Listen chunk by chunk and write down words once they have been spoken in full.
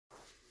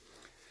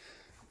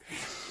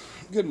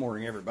Good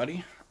morning,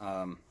 everybody.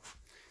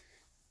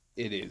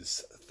 It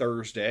is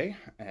Thursday,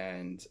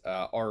 and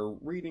our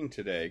reading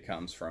today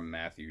comes from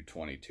Matthew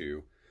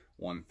 22,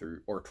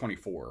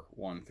 24,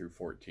 1 through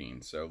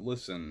 14. So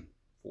listen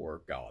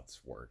for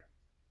God's word.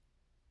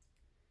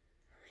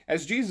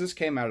 As Jesus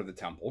came out of the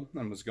temple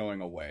and was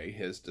going away,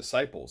 his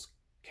disciples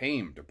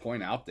came to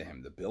point out to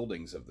him the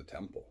buildings of the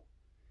temple.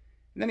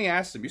 And then he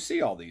asked them, "You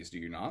see all these, do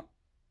you not?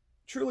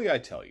 Truly I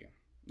tell you,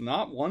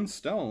 not one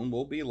stone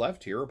will be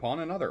left here upon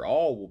another.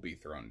 All will be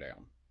thrown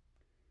down."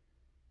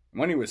 And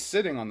when he was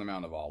sitting on the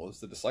Mount of Olives,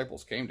 the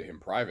disciples came to him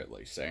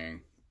privately,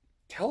 saying,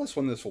 "Tell us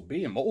when this will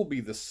be, and what will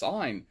be the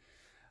sign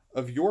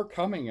of your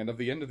coming and of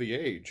the end of the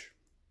age?"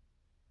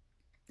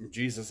 And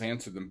Jesus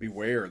answered them,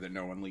 "Beware that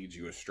no one leads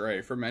you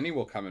astray, for many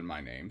will come in my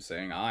name,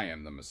 saying, 'I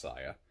am the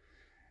Messiah.'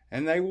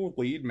 And they will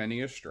lead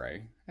many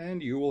astray.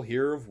 And you will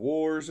hear of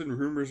wars and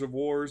rumors of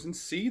wars, and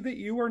see that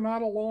you are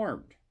not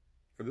alarmed,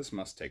 for this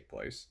must take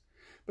place.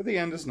 But the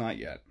end is not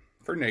yet.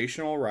 For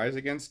nation will rise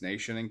against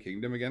nation, and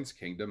kingdom against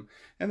kingdom,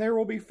 and there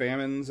will be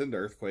famines and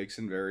earthquakes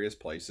in various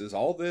places.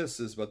 All this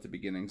is but the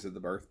beginnings of the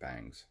birth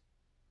pangs.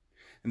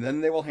 And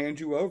then they will hand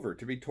you over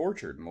to be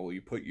tortured, and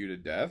will put you to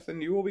death,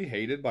 and you will be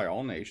hated by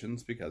all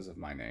nations because of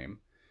my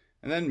name.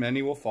 And then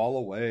many will fall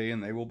away,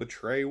 and they will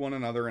betray one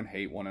another and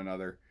hate one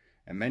another.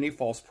 And many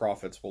false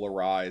prophets will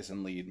arise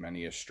and lead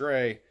many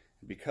astray.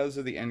 And because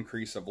of the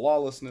increase of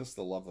lawlessness,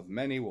 the love of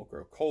many will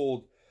grow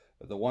cold,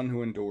 but the one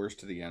who endures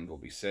to the end will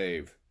be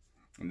saved.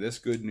 And this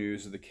good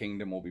news of the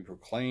kingdom will be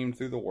proclaimed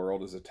through the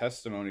world as a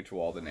testimony to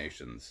all the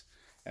nations,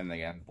 and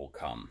the end will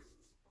come."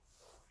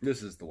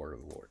 This is the word of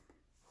the Lord.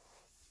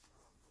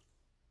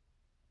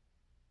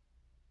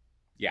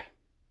 Yeah.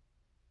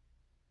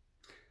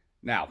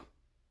 Now,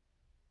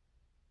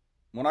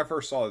 when I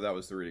first saw that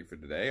was the reading for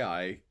today,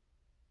 I,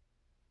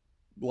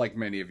 like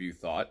many of you,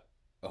 thought,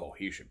 "Oh,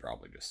 he should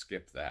probably just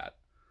skip that."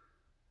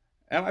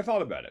 And I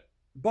thought about it.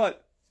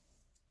 But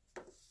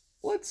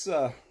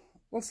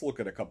let's look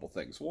at a couple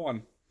things.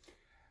 One,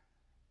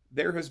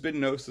 there has been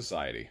no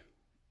society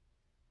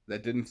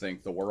that didn't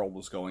think the world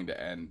was going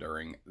to end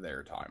during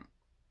their time.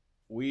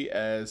 We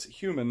as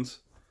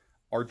humans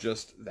are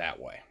just that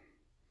way.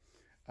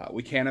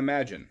 We can't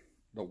imagine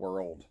the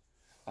world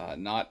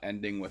not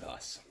ending with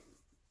us.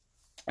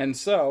 And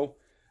so,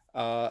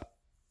 we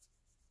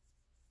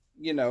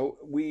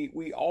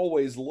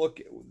always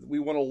we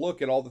want to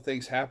look at all the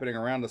things happening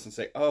around us and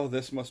say, "Oh,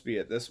 this must be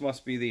it. This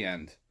must be the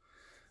end."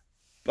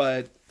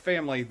 But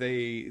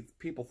family,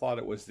 people thought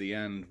it was the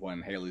end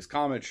when Halley's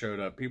Comet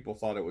showed up. People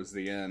thought it was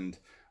the end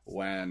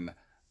when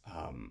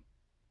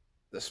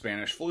the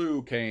Spanish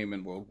flu came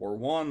and World War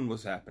I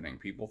was happening.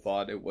 People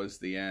thought it was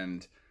the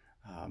end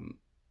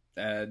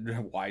at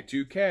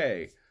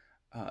Y2K.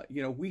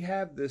 We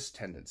have this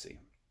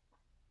tendency.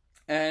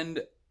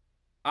 And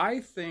I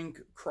think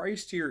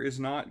Christ here is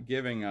not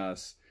giving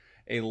us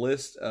a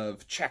list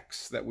of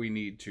checks that we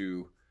need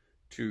to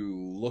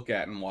look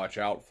at and watch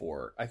out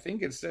for. I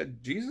think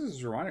instead, Jesus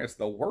is reminding us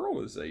the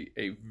world is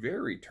a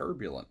very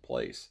turbulent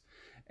place.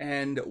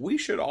 And we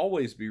should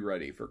always be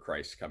ready for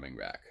Christ coming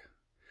back.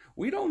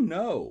 We don't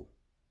know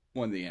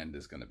when the end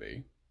is going to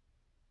be.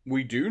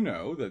 We do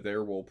know that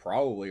there will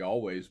probably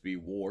always be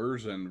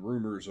wars and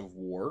rumors of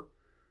war.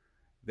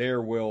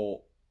 There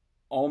will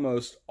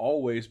almost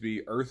always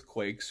be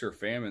earthquakes or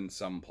famine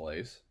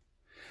someplace.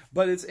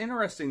 But it's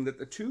interesting that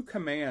the two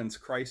commands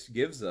Christ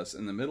gives us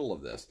in the middle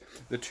of this,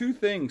 the two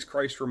things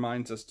Christ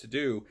reminds us to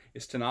do,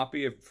 is to not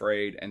be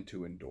afraid and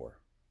to endure.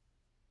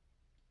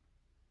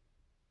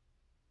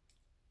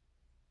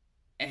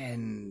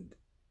 And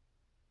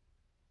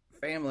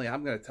family,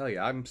 I'm going to tell you,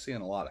 I'm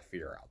seeing a lot of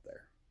fear out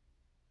there.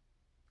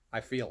 I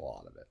feel a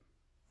lot of it.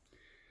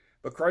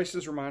 But Christ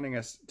is reminding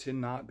us to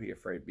not be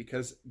afraid,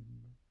 because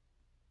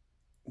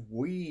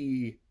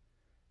we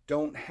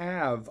don't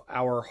have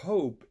our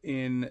hope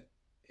in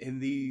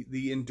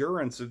the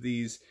endurance of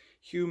these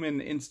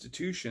human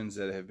institutions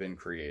that have been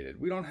created.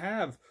 We don't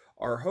have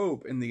our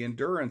hope in the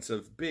endurance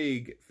of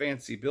big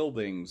fancy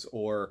buildings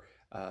or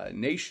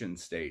nation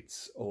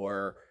states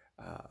or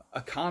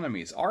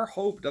economies. Our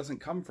hope doesn't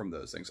come from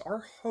those things. Our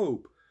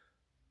hope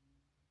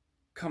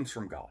comes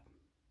from God.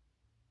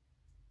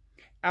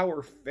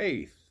 Our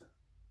faith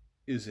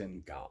is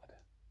in God.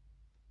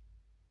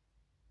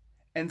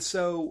 And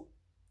so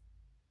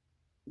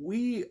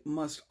we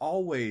must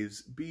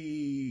always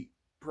be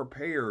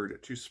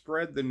prepared to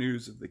spread the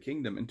news of the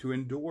kingdom and to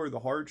endure the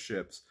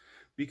hardships,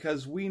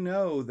 because we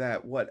know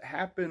that what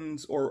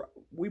happens, or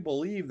we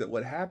believe that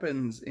what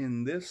happens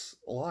in this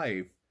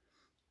life,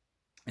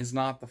 is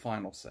not the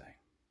final say.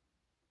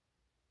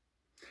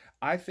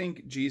 I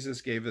think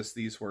Jesus gave us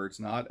these words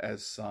not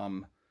as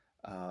some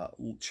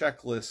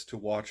checklist to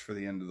watch for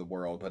the end of the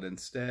world, but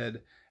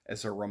instead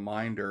as a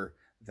reminder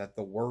that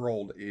the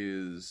world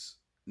is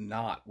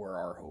not where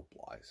our hope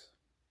lies.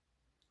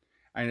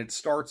 And it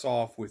starts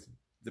off with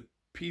the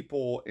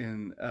people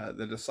in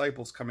the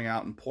disciples coming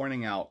out and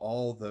pointing out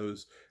all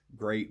those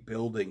great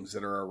buildings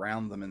that are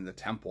around them in the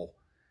temple,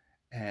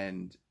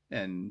 and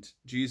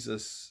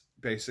Jesus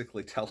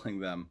basically telling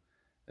them,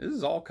 This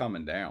is all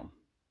coming down.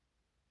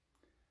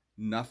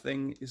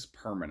 Nothing is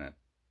permanent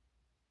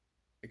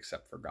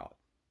except for God.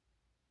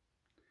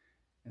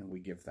 And we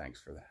give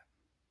thanks for that.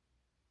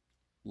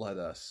 Let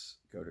us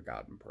go to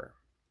God in prayer.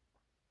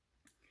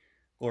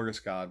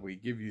 Glorious God, we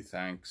give you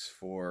thanks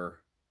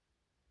for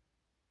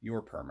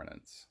your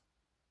permanence,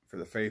 for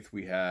the faith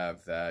we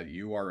have that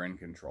you are in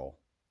control.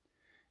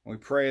 And we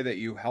pray that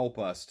you help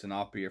us to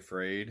not be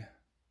afraid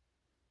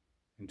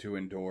and to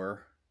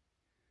endure,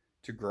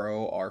 to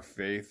grow our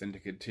faith and to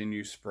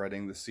continue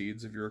spreading the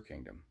seeds of your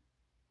kingdom.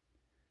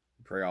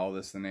 We pray all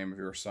this in the name of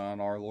your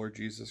Son, our Lord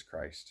Jesus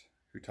Christ,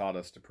 who taught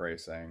us to pray,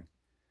 saying,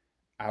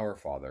 Our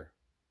Father,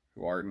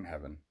 who art in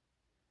heaven,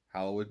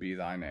 hallowed be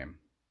thy name.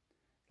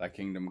 Thy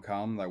kingdom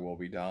come, thy will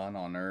be done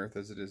on earth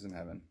as it is in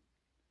heaven.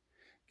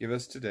 Give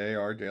us today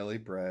our daily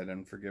bread,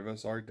 and forgive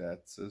us our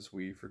debts as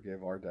we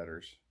forgive our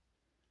debtors.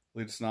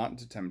 Lead us not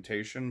into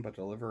temptation, but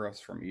deliver us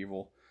from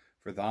evil.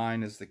 For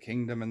thine is the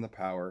kingdom and the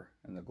power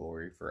and the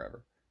glory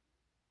forever.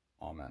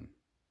 Amen.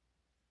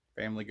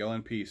 Family, go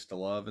in peace to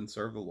love and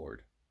serve the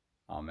Lord.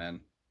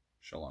 Amen.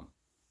 Shalom.